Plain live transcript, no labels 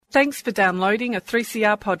Thanks for downloading a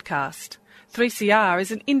 3CR podcast. 3CR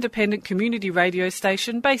is an independent community radio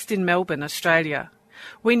station based in Melbourne, Australia.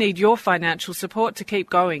 We need your financial support to keep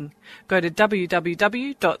going. Go to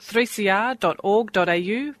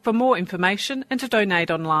www.3cr.org.au for more information and to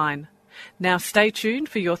donate online. Now stay tuned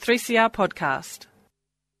for your 3CR podcast.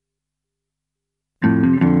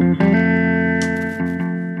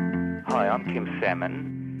 Hi, I'm Kim Salmon.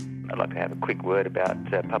 I'd like to have a quick word about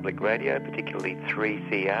public radio, particularly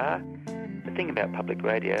 3CR. The thing about public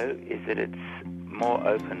radio is that it's more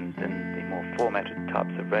open than the more formatted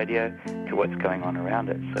types of radio to what's going on around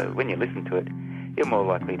it. So when you listen to it, you're more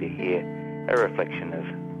likely to hear a reflection of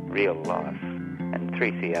real life. And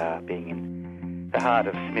 3CR, being in the heart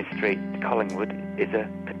of Smith Street, Collingwood, is a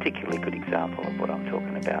particularly good example of what I'm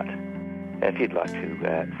talking about. If you'd like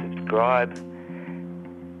to subscribe,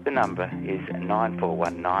 the number is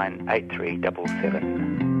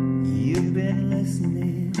 94198377. You've been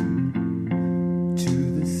listening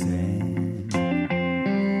to the sand.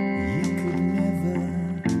 You could never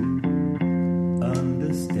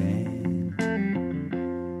understand.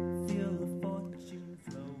 Feel the fortune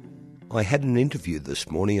flowing. I had an interview this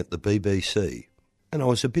morning at the BBC, and I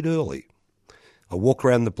was a bit early. I walk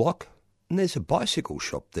around the block, and there's a bicycle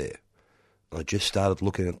shop there. I just started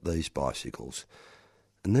looking at these bicycles.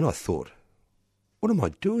 And then I thought, what am I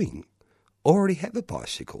doing? I already have a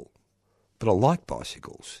bicycle. But I like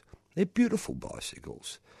bicycles. They're beautiful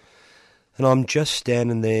bicycles. And I'm just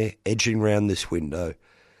standing there, edging round this window,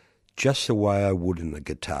 just the way I would in a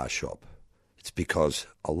guitar shop. It's because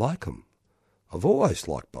I like them. I've always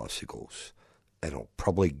liked bicycles. And I'll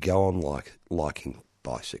probably go on liking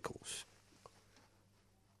bicycles.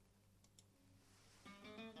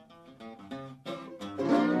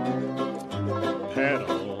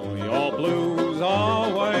 Pedal your blues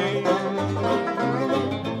away.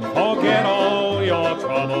 Forget all your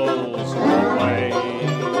troubles away.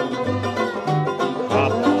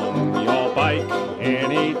 Hop on your bike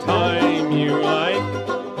anytime you like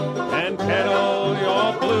and pedal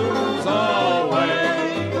your blues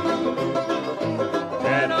away.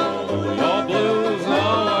 Pedal your blues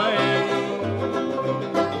away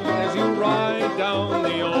as you ride down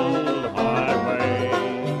the old highway.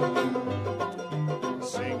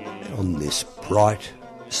 On this bright,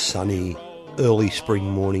 sunny, early spring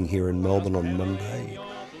morning here in Melbourne on Monday,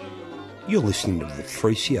 you're listening to the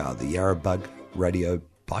 3CR, the Yarrabug Radio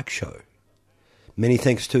Bike Show. Many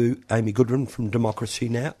thanks to Amy Goodwin from Democracy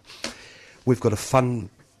Now! We've got a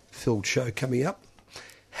fun-filled show coming up.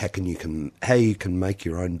 How you can make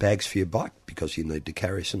your own bags for your bike because you need to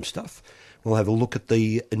carry some stuff. We'll have a look at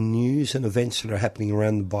the news and events that are happening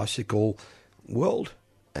around the bicycle world,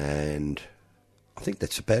 and I think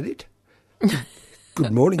that's about it.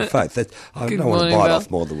 Good morning, Faith. I don't want to bite off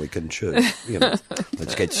more than we can chew.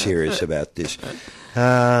 Let's get serious about this.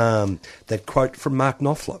 That quote from Mark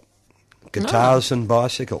Knopfler, guitars and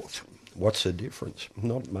bicycles. What's the difference?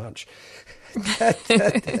 Not much.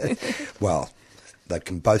 Well, they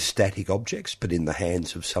can both static objects, but in the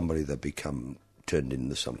hands of somebody they become turned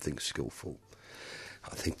into something skillful.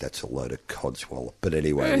 I think that's a load of codswallop. But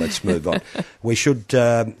anyway, let's move on. We should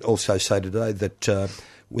also say today that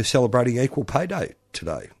we're celebrating Equal Pay Day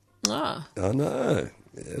today. Ah. I know.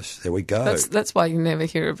 Yes, there we go. That's why you never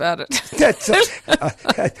hear about it. It's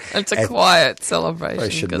a quiet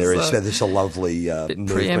celebration. There's a lovely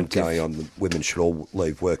movement going on. The women should all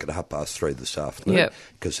leave work at 3:30 this afternoon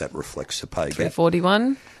because that reflects the pay gap.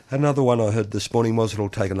 3:41. Another one I heard this morning was it'll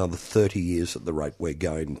take another 30 years at the rate we're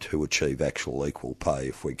going to achieve actual equal pay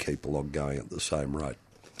if we keep along going at the same rate.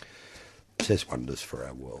 It says wonders for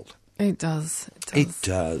our world. It does. It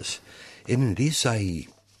does. And it's a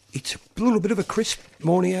little bit of a crisp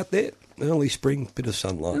morning out there. Early spring, bit of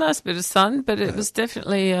sunlight. Nice bit of sun, but it was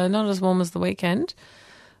definitely not as warm as the weekend.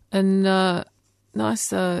 And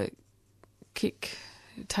nice kick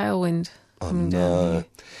tailwind coming down here.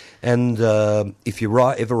 And if you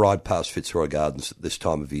ever ride past Fitzroy Gardens at this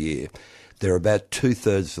time of the year, they're about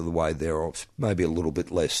 2/3 of the way there, or maybe a little bit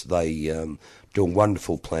less. They do a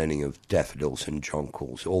wonderful planting of daffodils and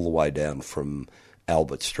jonquils all the way down from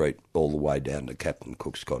Albert Street all the way down to Captain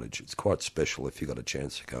Cook's Cottage. It's quite special if you got a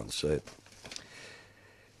chance to go and see it.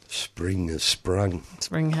 Spring has sprung.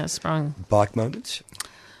 Spring has sprung. Bike moments?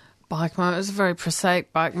 Bike moment. It was a very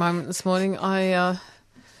prosaic bike moment this morning. I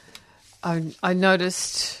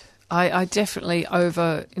noticed I definitely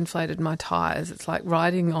overinflated my tyres. It's like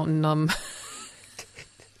riding on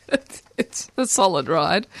it's a solid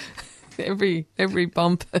ride. Every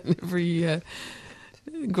bump and every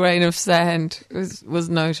grain of sand was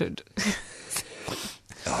noted.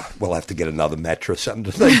 we'll have to get another mattress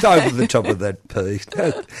underneath over the top of that piece.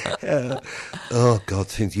 Oh, God,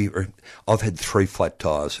 I've had 3 flat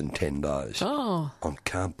tyres in 10 days. Oh.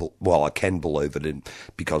 I can believe it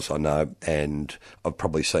because I know, and I've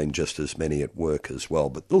probably seen just as many at work as well,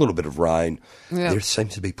 but a little bit of rain. Yeah. There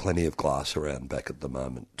seems to be plenty of glass around back at the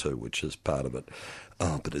moment too, which is part of it.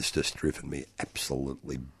 Oh, but it's just driven me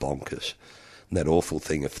absolutely bonkers. And that awful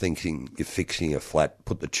thing of thinking you're fixing a flat,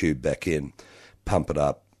 put the tube back in, pump it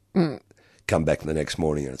up, come back the next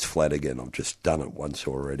morning and it's flat again. I've just done it once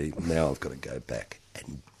already. Now I've got to go back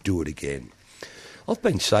and do it again. I've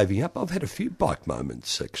been saving up. I've had a few bike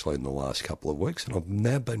moments actually in the last couple of weeks, and I've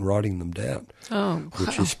now been writing them down. Oh,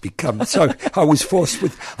 which has become so. I was forced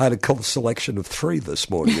I had a selection of 3 this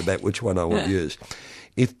morning about which one I would use.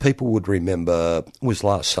 If people would remember, it was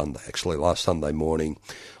last Sunday morning.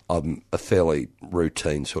 I'm a fairly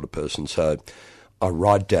routine sort of person, so I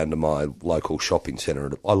ride down to my local shopping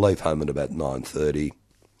centre. I leave home at about 9:30,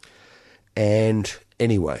 and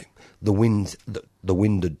anyway, the wind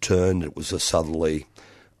had turned. It was a southerly.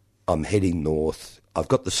 I'm heading north. I've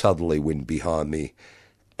got the southerly wind behind me,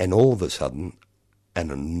 and all of a sudden,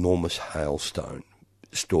 an enormous hailstone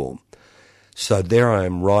storm. So there I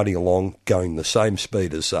am riding along, going the same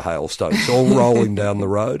speed as the hailstones, all rolling down the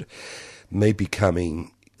road, me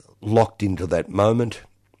becoming locked into that moment,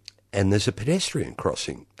 and there's a pedestrian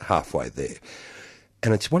crossing halfway there.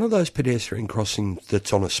 And it's one of those pedestrian crossings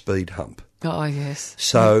that's on a speed hump. Oh, yes.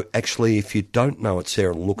 So actually, if you don't know it's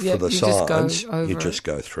there and look for the signs, you just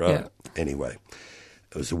go through it. Anyway,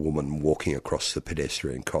 there was a woman walking across the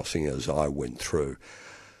pedestrian crossing as I went through.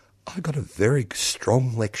 I got a very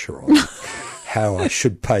strong lecture on how I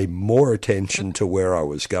should pay more attention to where I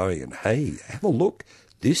was going. And, hey, have a look.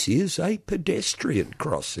 This is a pedestrian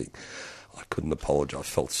crossing. I couldn't apologise. I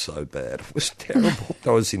felt so bad. It was terrible.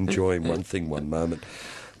 I was enjoying one thing one moment.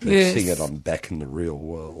 Next thing I'm back in the real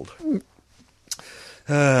world.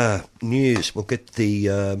 News. We'll get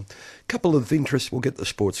the couple of interests. We'll get the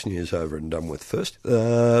sports news over and done with first.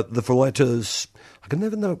 The Violetas. I can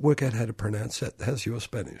never work out how to pronounce that. How's your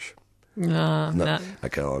Spanish? No.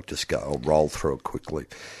 Okay, I'll roll through it quickly.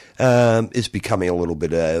 It's becoming a little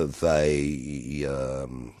bit of a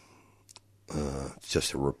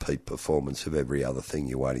just a repeat performance of every other thing.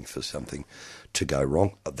 You're waiting for something to go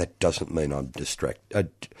wrong. That doesn't mean I'm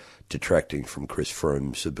detracting from Chris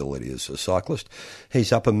Froome's ability as a cyclist.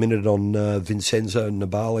 He's up a minute on Vincenzo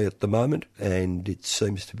Nibali at the moment, and it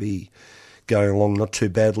seems to be going along not too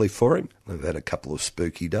badly for him. They've had a couple of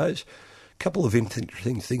spooky days. A couple of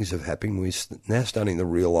interesting things have happened. We're now starting to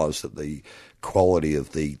realise that the quality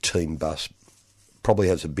of the team bus probably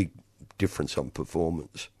has a big difference on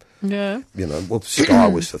performance. Yeah. Sky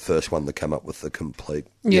was the first one to come up with the complete,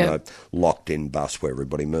 locked-in bus where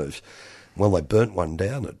everybody moves. Well, they burnt one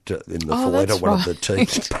down in the Valletta. One of the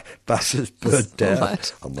team's buses burnt down.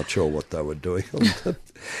 Right. I'm not sure what they were doing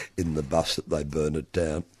in the bus that they burned it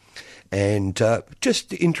down. And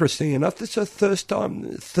just interesting enough, it's the first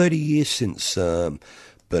time, 30 years since Bernard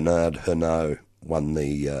Hinault won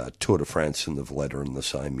the Tour de France and the Valletta in the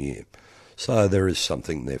same year. So there is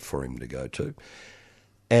something there for him to go to.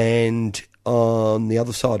 And on the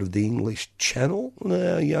other side of the English Channel,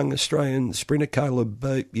 young Australian sprinter Caleb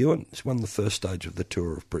Ewan has won the first stage of the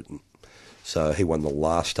Tour of Britain. So he won the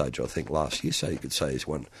last stage, I think, last year. So you could say he's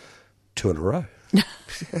won 2 in a row.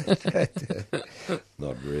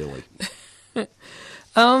 Not really.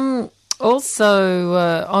 Also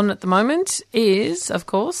on at the moment is, of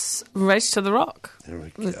course, Race to the Rock. There we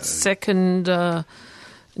go. Its second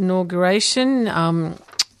inauguration.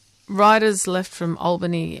 Riders left from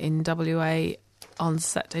Albany in WA on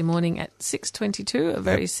Saturday morning at 6:22, a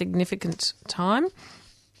very significant time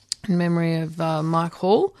in memory of Mike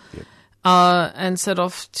Hall. Yep. And set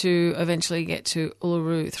off to eventually get to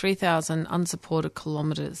Uluru, 3,000 unsupported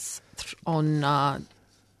kilometres on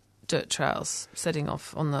dirt trails, setting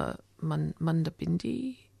off on the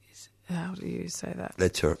Mundabindi. How do you say that?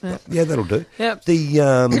 That's right. Yeah, that'll do. Yep.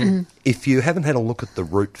 The if you haven't had a look at the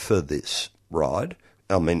route for this ride,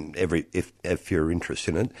 I mean, if you're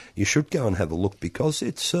interested in it, you should go and have a look because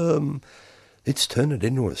it's turned it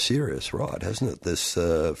into a serious ride, hasn't it? This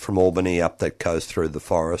from Albany up that coast through the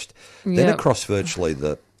forest, then across virtually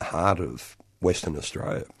the heart of Western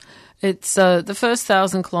Australia. It's the first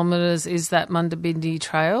 1,000 kilometres is that Mundabindi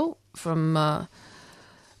Trail from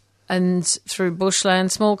and through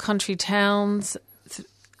bushland, small country towns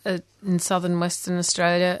in southern Western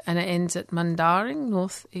Australia, and it ends at Mundaring,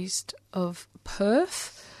 northeast of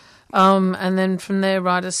Perth. And then from there,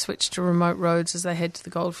 riders switch to remote roads as they head to the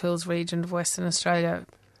Goldfields region of Western Australia.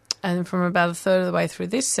 And from about a third of the way through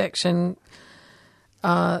this section,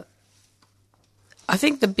 I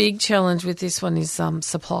think the big challenge with this one is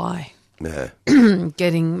supply. Yeah.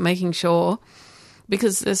 Making sure,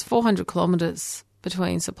 because there's 400 kilometres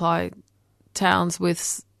between supply towns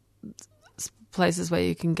with places where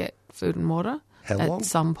you can get food and water. How at long?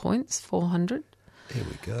 some points, 400. There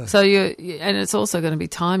we go. So and it's also going to be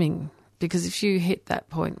timing, because if you hit that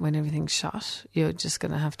point when everything's shut, you're just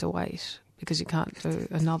going to have to wait because you can't do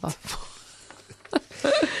another.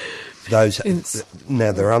 Now,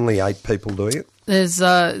 there are only 8 people doing it.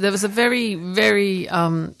 There was a very, very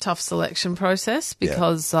tough selection process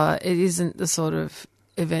because it isn't the sort of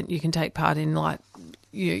event you can take part in like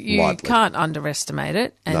you Lightly. can't underestimate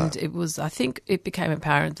it. And No. it was, I think it became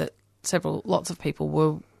apparent that lots of people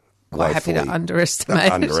were quite happy to Woefully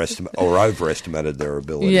underestimate or overestimated their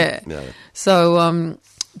ability. Yeah. So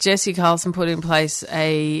Jesse Carlson put in place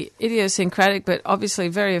a idiosyncratic but obviously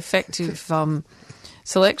very effective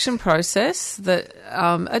selection process that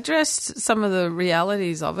addressed some of the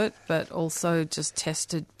realities of it, but also just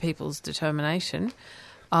tested people's determination.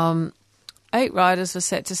 8 riders were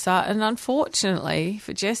set to start, and unfortunately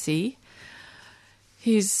for Jesse,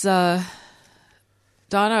 his dyno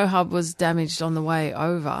hub was damaged on the way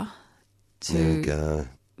over to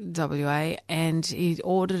WA, and he'd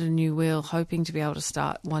ordered a new wheel hoping to be able to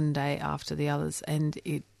start one day after the others, and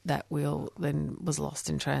that wheel then was lost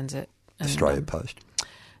in transit. And, Australia Post.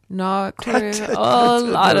 No, courier.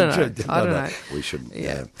 I don't know. We shouldn't.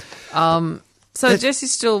 Yeah. So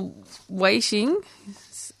Jesse's still waiting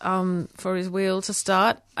for his wheel to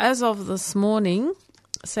start. As of this morning,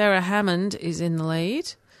 Sarah Hammond is in the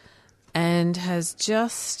lead and has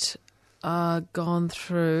just gone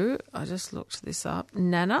through, I just looked this up,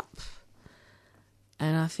 Nannup.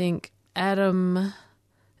 And I think Adam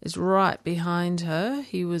is right behind her.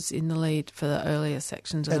 He was in the lead for the earlier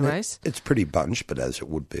sections of the race. It's pretty bunched, but as it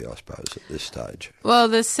would be, I suppose, at this stage. Well,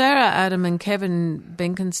 there's Sarah, Adam and Kevin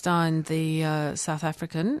Benkenstein, the South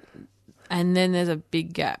African, and then there's a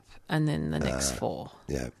big gap, and then the next 4.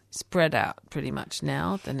 Yeah. Spread out pretty much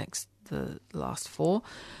now, the last 4.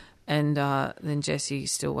 And then Jesse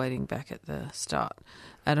still waiting back at the start.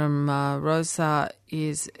 Adam Rosa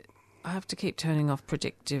is... I have to keep turning off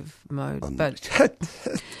predictive mode.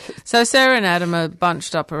 So Sarah and Adam are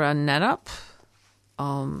bunched up around Nannup,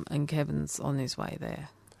 and Kevin's on his way there.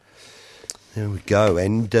 There we go.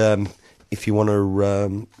 And if you want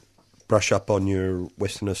to brush up on your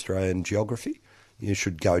Western Australian geography, you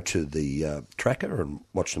should go to the tracker and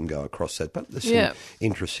watch them go across that. But there's some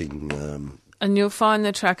interesting... and you'll find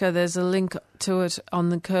the tracker. There's a link to it on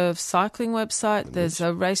the Curve Cycling website. There's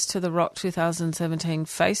a Race to the Rock 2017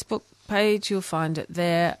 Facebook page. You'll find it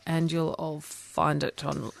there, and you'll all find it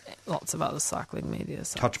on lots of other cycling media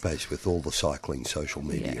sites. Touch base with all the cycling social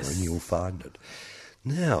media, Yes. and you'll find it.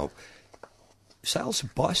 Now, sales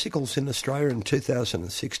of bicycles in Australia in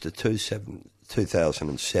 2006 to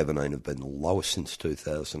 2017 have been the lowest since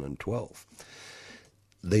 2012.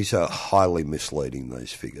 These are highly misleading,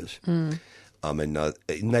 these figures. I mean,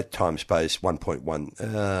 in that time space,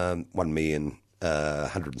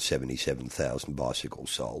 1,177,000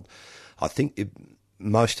 bicycles sold. I think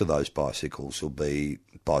most of those bicycles will be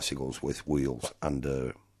bicycles with wheels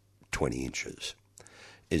under 20 inches.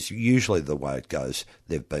 Is usually the way it goes.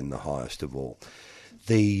 They've been the highest of all.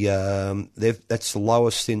 That's the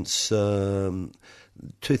lowest since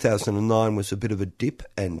 2009 was a bit of a dip,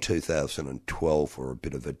 and 2012 were a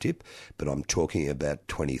bit of a dip, but I'm talking about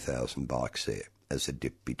 20,000 bikes there as a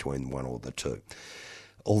dip between one or the two.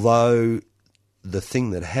 Although the thing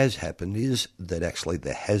that has happened is that actually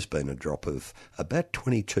there has been a drop of about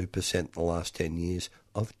 22% in the last 10 years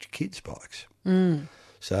of kids' bikes.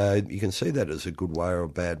 So you can see that as a good way or a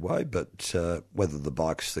bad way, but whether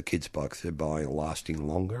the kids' bikes they're buying are lasting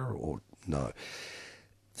longer or no.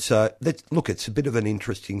 So, look, it's a bit of an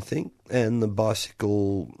interesting thing, and the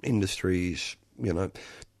bicycle industries,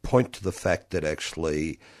 point to the fact that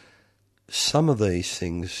actually some of these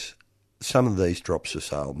drops of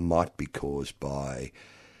sale might be caused by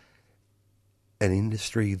an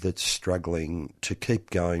industry that's struggling to keep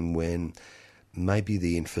going when maybe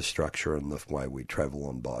the infrastructure and the way we travel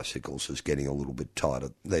on bicycles is getting a little bit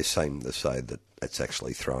tighter. They seem to say that it's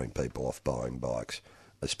actually throwing people off buying bikes,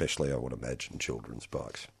 especially, I would imagine, children's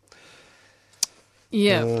bikes.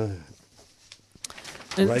 Yeah.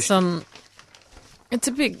 It's a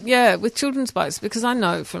big, with children's bikes, because I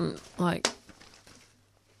know from,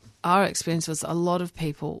 our experience was a lot of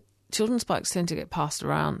people, children's bikes tend to get passed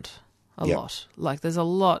around a lot. There's a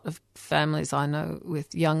lot of families I know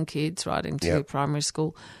with young kids riding to primary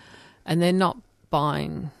school, and they're not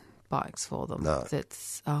buying bikes for them. No.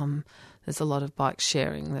 There's a lot of bike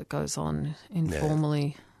sharing that goes on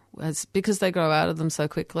informally because they grow out of them so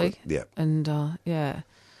quickly. Yeah. And, yeah.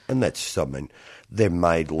 And that's, I mean, they're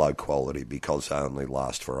made low quality because they only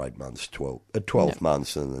last for 8 months, 12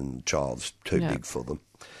 months, and then the child's too big for them.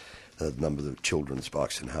 The number of children's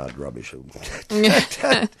bikes and hard rubbish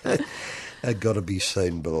have got to be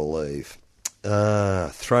seen, believe.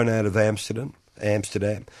 Thrown out of Amsterdam.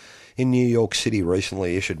 In New York City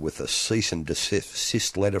recently issued with a cease and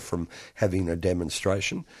desist letter from having a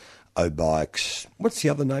demonstration. O-bikes, what's the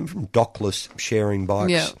other name from? Dockless sharing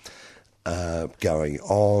bikes. Yeah. Going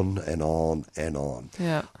on and on and on.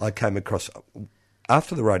 Yeah. I came across,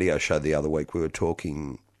 after the radio show the other week, we were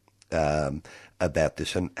talking about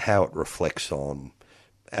this and how it reflects on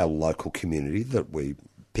our local community, that we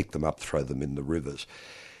pick them up, throw them in the rivers.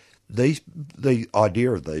 The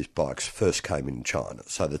idea of these bikes first came in China,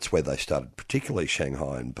 so that's where they started, particularly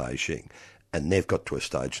Shanghai and Beijing, and they've got to a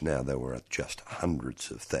stage now that we're at just hundreds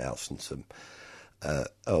of thousands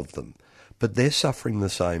of them. But they're suffering the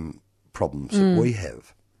same problems that we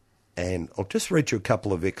have. And I'll just read you a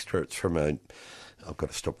couple of extracts from I've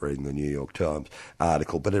got to stop reading the New York Times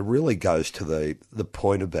article, but it really goes to the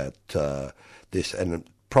point about this, and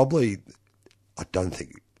probably,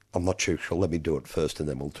 I'm not sure she'll let me do it first and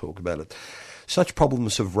then we'll talk about it. Such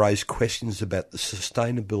problems have raised questions about the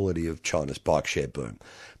sustainability of China's bike share boom,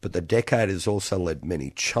 but the decade has also led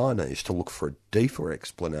many Chinese to look for deeper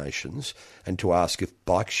explanations and to ask if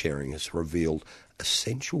bike sharing has revealed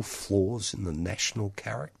essential flaws in the national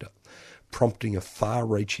character, prompting a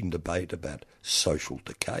far-reaching debate about social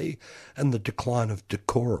decay and the decline of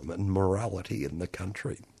decorum and morality in the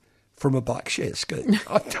country. From a bike share scheme.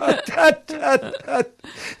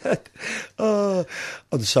 On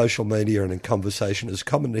social media and in conversation, it's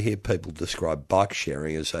common to hear people describe bike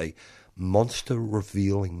sharing as a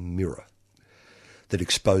monster-revealing mirror that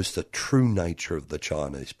exposed the true nature of the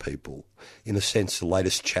Chinese people. In a sense, the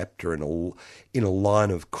latest chapter in a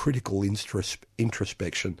line of critical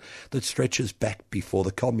introspection that stretches back before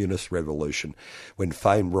the Communist Revolution, when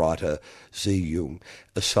famed writer Xi Yung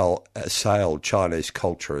assailed Chinese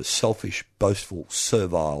culture as selfish, boastful,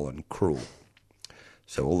 servile and cruel.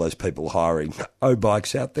 So all those people hiring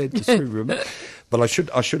O-bikes out there, just remember. But I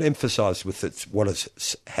should emphasise with what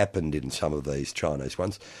has happened in some of these Chinese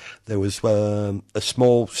ones. There was a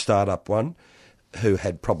small start-up one who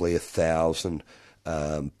had probably 1,000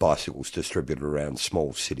 bicycles distributed around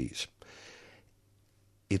small cities.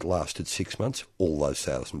 It lasted 6 months. All those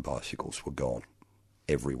 1,000 bicycles were gone,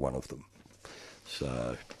 every one of them.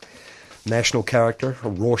 So, national character, a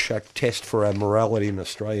Rorschach test for our morality and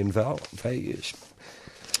Australian values.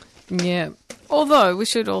 Yeah. Although we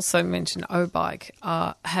should also mention O-Bike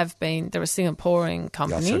they're a Singaporean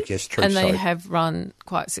company, yes, true, and they have run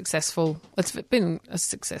quite successful. It's been a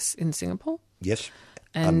success in Singapore. Yes.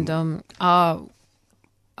 And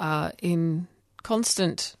are in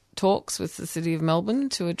constant talks with the City of Melbourne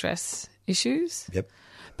to address issues. Yep.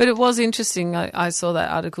 But it was interesting. I saw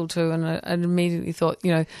that article too, and I immediately thought,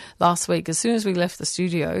 last week, as soon as we left the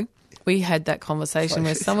studio, we had that conversation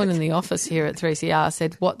where someone in the office here at 3CR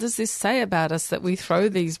said, what does this say about us that we throw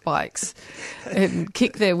these bikes and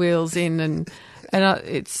kick their wheels in? And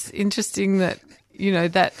it's interesting that,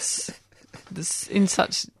 that's in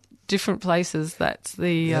such different places, that's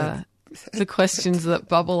the questions that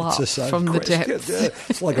bubble up from the depths.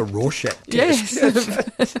 It's like a Rorschach test.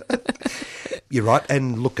 Yes. You're right.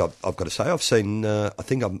 And look, I've got to say, I've seen, I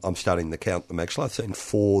think I'm starting to count them actually. I've seen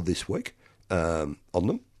 4 this week on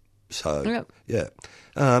them. So, yeah.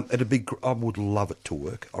 I would love it to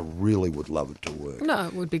work. I really would love it to work. No,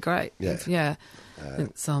 it would be great. Yeah.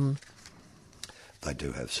 It's They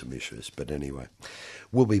do have some issues, but anyway.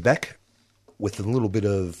 We'll be back with a little bit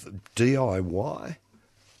of DIY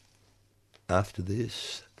after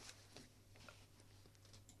this.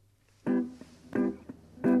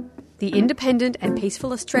 The Independent and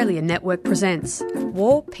Peaceful Australia Network presents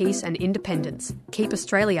War, Peace and Independence. Keep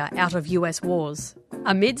Australia out of US wars.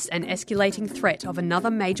 Amidst an escalating threat of another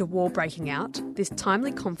major war breaking out, this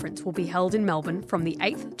timely conference will be held in Melbourne from the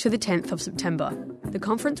 8th to the 10th of September. The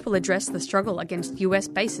conference will address the struggle against US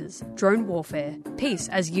bases, drone warfare, peace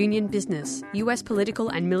as union business, US political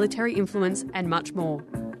and military influence and much more.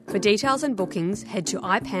 For details and bookings, head to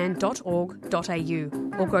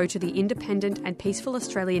ipan.org.au or go to the Independent and Peaceful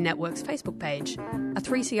Australia Network's Facebook page. A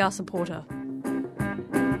 3CR supporter.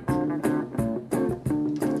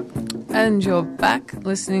 And you're back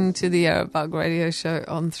listening to the Yarrabug Radio Show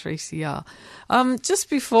on 3CR. Just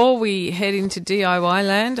before we head into DIY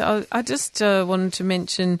land, I just wanted to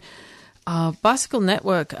mention Bicycle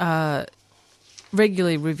Network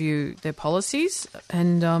regularly review their policies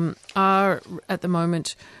and are at the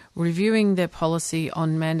moment reviewing their policy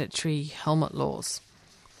on mandatory helmet laws,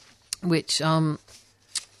 which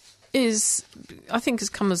is, I think, has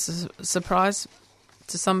come as a surprise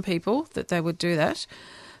to some people that they would do that.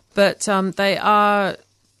 But they are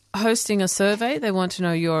hosting a survey. They want to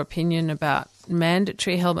know your opinion about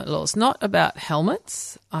mandatory helmet laws, not about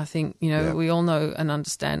helmets. I think, we all know and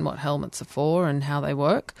understand what helmets are for and how they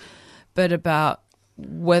work, but about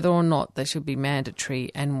whether or not they should be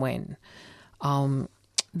mandatory and when.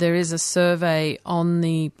 There is a survey on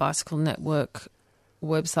the Bicycle Network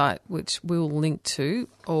website, which we'll link to,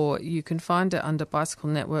 or you can find it under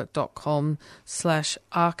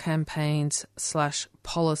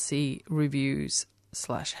bicyclenetwork.com/rcampaigns/policy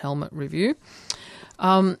reviews/helmet review.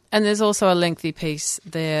 And there's also a lengthy piece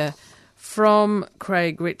there from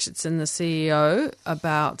Craig Richardson, the CEO,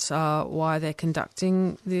 about why they're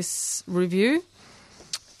conducting this review.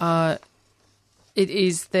 It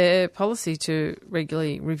is their policy to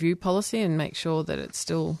regularly review policy and make sure that it's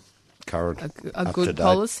still Current, a good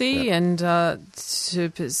policy and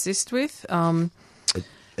to persist with.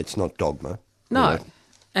 It's not dogma. No.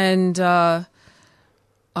 And they're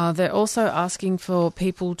also asking for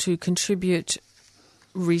people to contribute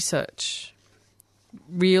research,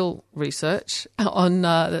 real research on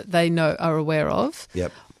that they are aware of.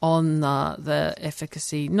 Yep. On the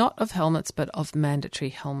efficacy, not of helmets, but of mandatory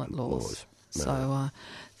helmet laws. No. So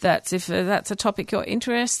if that's a topic you're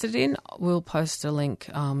interested in, we'll post a link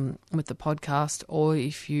with the podcast, or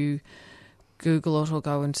if you Google it or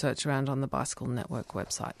go and search around on the Bicycle Network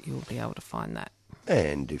website, you'll be able to find that.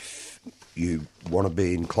 And if you want to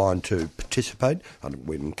be inclined to participate,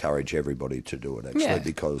 we encourage everybody to do it, actually,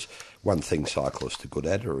 because one thing cyclists are good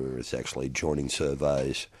at is actually joining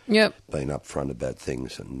surveys, being upfront about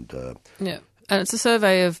things. And and it's a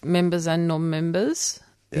survey of members and non-members.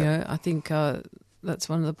 I think that's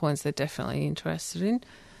one of the points they're definitely interested in,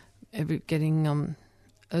 getting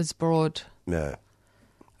as broad a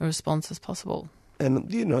response as possible. And,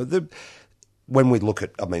 when we look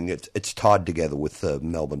at, it's tied together with the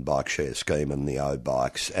Melbourne Bike Share Scheme and the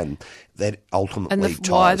O-Bikes, and that ultimately ties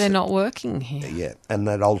why they're not working here. Yeah, and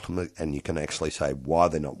that ultimately, and you can actually say why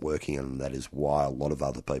they're not working, and that is why a lot of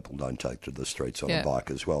other people don't take to the streets on a bike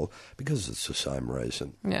as well, because it's the same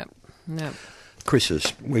reason. Yeah. Chris,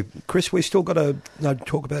 we still got to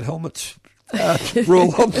talk about helmets.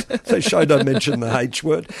 Rule on the show, don't mention the H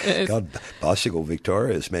word. God, Bicycle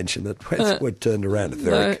Victoria has mentioned it. We're turned around.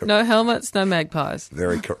 No helmets, no magpies.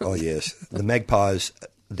 Oh, yes. The magpies,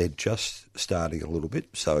 they're just starting a little bit.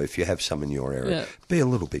 So if you have some in your area, be a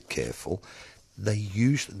little bit careful.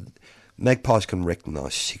 Magpies can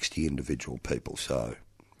recognise 60 individual people, so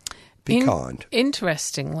be kind.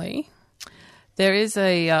 Interestingly, there is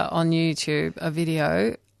on YouTube a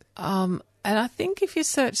video, and I think if you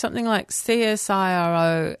search something like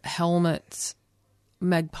CSIRO helmets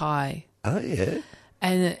magpie. Oh, yeah.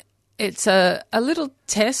 And it's a little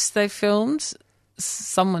test they filmed,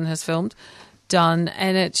 someone has filmed, done,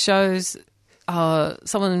 and it shows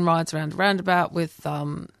someone rides around a roundabout with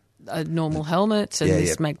a normal helmet and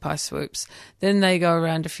this magpie swoops. Then they go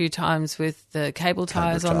around a few times with the cable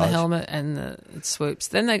ties on the helmet and it swoops.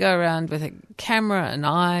 Then they go around with a camera and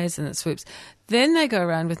eyes and it swoops. Then they go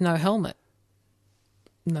around with no helmet.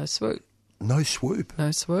 No swoop. No swoop.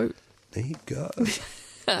 No swoop. There you go.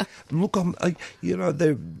 Look,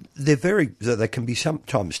 they can be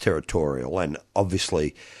sometimes territorial, and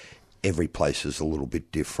obviously every place is a little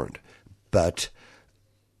bit different. But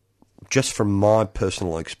just from my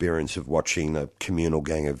personal experience of watching a communal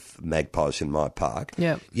gang of magpies in my park,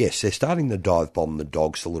 yes, they're starting to dive bomb the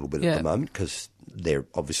dogs a little bit at the moment, because they're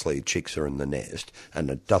obviously chicks are in the nest,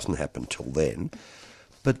 and it doesn't happen till then.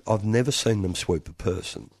 But I've never seen them swoop a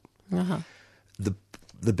person. Uh-huh.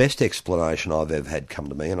 The best explanation I've ever had come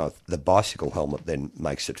to me, and the bicycle helmet then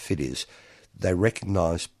makes it fit, is they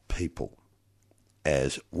recognise people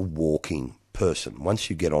as a walking person.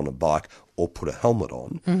 Once you get on a bike or put a helmet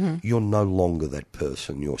on, you're no longer that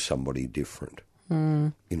person. You're somebody different.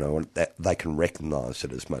 And they can recognise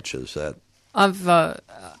it as much as that.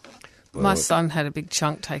 My son had a big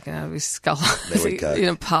chunk taken out of his skull in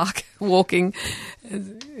a park walking.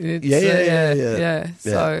 Yeah.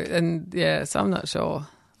 So I'm not sure.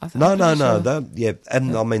 No.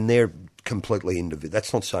 And they're completely individual.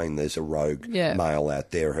 That's not saying there's a rogue male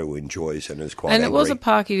out there who enjoys and is quite angry. And it was a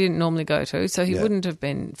park he didn't normally go to, so he wouldn't have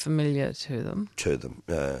been familiar to them.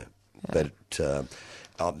 But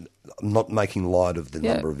I'm not making light of the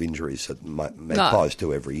number of injuries that magpies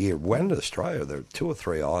do every year. Well, in Australia, there are 2 or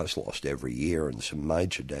 3 eyes lost every year and some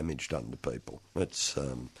major damage done to people. It's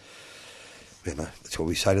That's what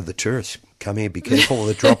we say to the tourists. Come here, be careful of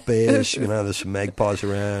the drop bears. There's some magpies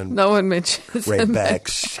around. No one mentions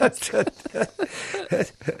Redbacks.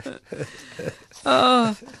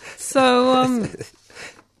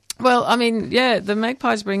 Well, I mean, the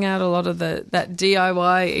magpies bring out a lot of that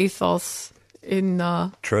DIY ethos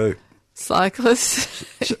in True.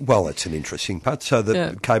 cyclists. Well, it's an interesting part. So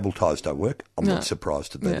the cable ties don't work. I'm No. not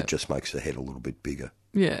surprised at that. Yeah. It just makes the head a little bit bigger.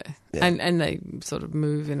 Yeah. Yeah. And they sort of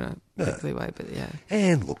move in a quickly way, but yeah.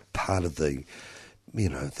 And look, part of the,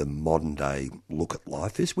 the modern day look at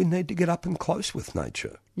life is we need to get up and close with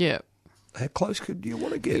nature. Yeah. How close could you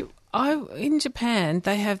want to get? In Japan,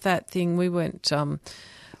 they have that thing. We went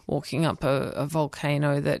walking up a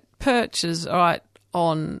volcano that perches right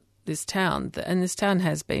on this town, and this town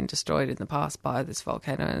has been destroyed in the past by this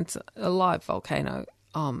volcano, and it's a live volcano,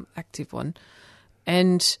 active one.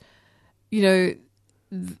 And,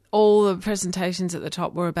 all the presentations at the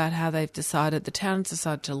top were about how the town's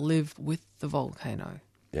decided to live with the volcano.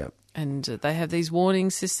 Yeah. And they have these warning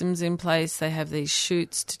systems in place. They have these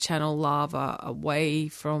chutes to channel lava away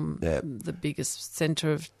from the biggest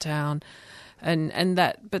centre of town, and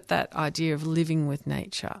that idea of living with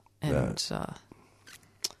nature, and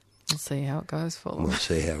we'll see how it goes for them. We'll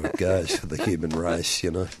see how it goes for the human race.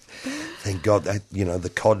 Thank God that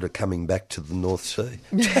the cod are coming back to the North Sea.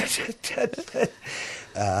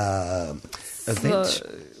 Events. So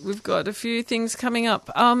we've got a few things coming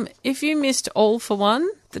up. If you missed All for One,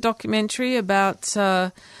 the documentary about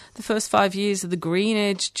the first 5 years of the Green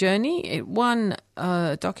Edge journey, it won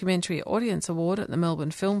a Documentary Audience Award at the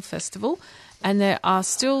Melbourne Film Festival, and there are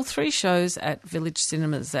still 3 shows at Village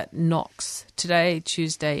Cinemas at Knox today,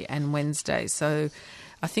 Tuesday and Wednesday. So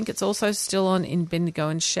I think it's also still on in Bendigo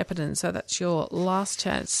and Shepparton, so that's your last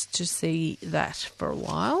chance to see that for a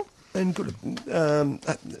while. And good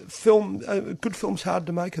film's hard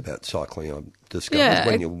to make about cycling, I've discovered,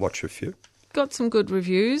 when you watch a few. Got some good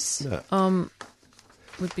reviews. Yeah.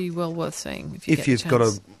 Would be well worth seeing if you've get a got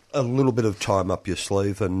chance. a little bit of time up your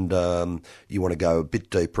sleeve and you want to go a bit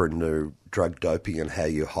deeper into drug doping and how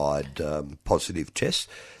you hide positive tests,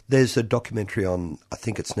 there's a documentary on, I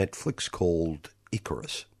think it's Netflix, called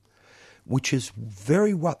Icarus, which is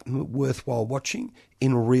very worthwhile watching.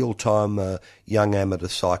 In real time, a young amateur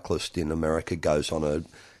cyclist in America goes on a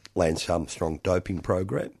Lance Armstrong doping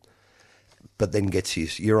program, but then gets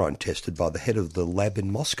his urine tested by the head of the lab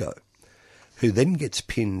in Moscow, who then gets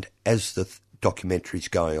pinned as the documentary's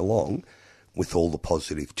going along with all the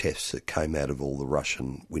positive tests that came out of all the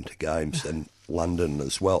Russian Winter Games and London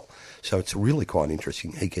as well. So it's really quite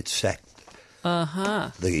interesting. He gets sacked.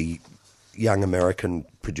 The young American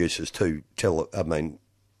producers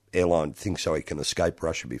airline thinks so he can escape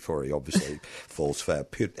Russia before he obviously falls foul.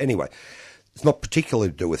 Anyway, it's not particularly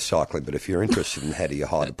to do with cycling, but if you're interested in how do you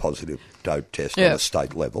hide a positive dope test on a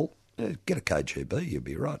state level, get a KGB, you'll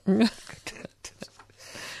be right.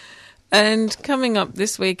 And coming up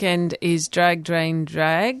this weekend is Drag Drain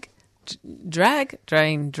Drags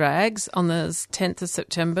on the 10th of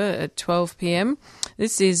September at 12 p.m.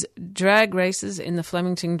 This is drag races in the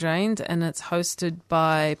Flemington Drains, and it's hosted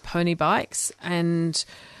by Pony Bikes and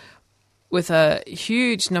with a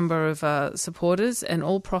huge number of supporters, and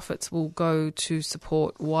all profits will go to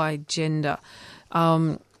support Y Gender.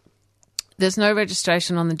 There's no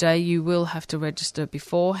registration on the day. You will have to register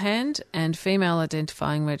beforehand, and female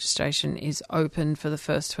identifying registration is open for the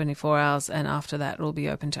first 24 hours, and after that it will be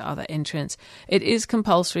open to other entrants. It is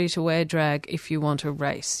compulsory to wear drag if you want to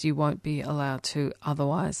race. You won't be allowed to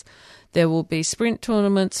otherwise. There will be sprint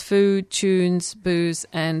tournaments, food, tunes, booze,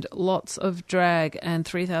 and lots of drag, and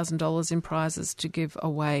 $3,000 in prizes to give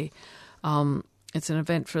away. It's an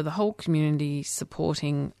event for the whole community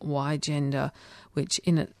supporting Y Gender, which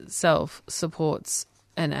in itself supports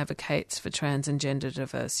and advocates for trans and gender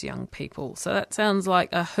diverse young people. So that sounds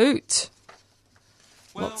like a hoot.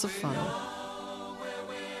 Lots of fun.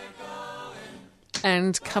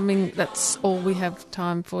 And that's all we have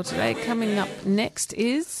time for today. Coming up next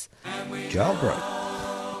is Jailbreak.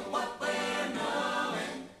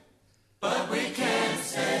 But we can't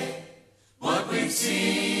say what we've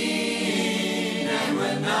seen, and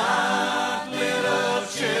we're not little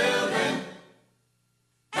children,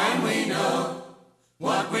 and we know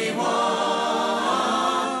what we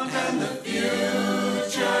want, and the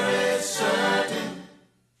future is certain.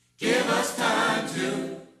 Give us time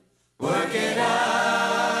to work it out.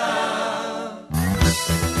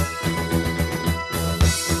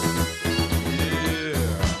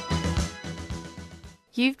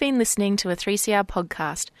 You've been listening to a 3CR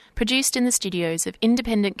podcast produced in the studios of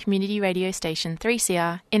independent community radio station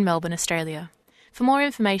 3CR in Melbourne, Australia. For more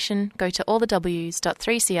information, go to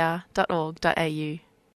allthews.3cr.org.au.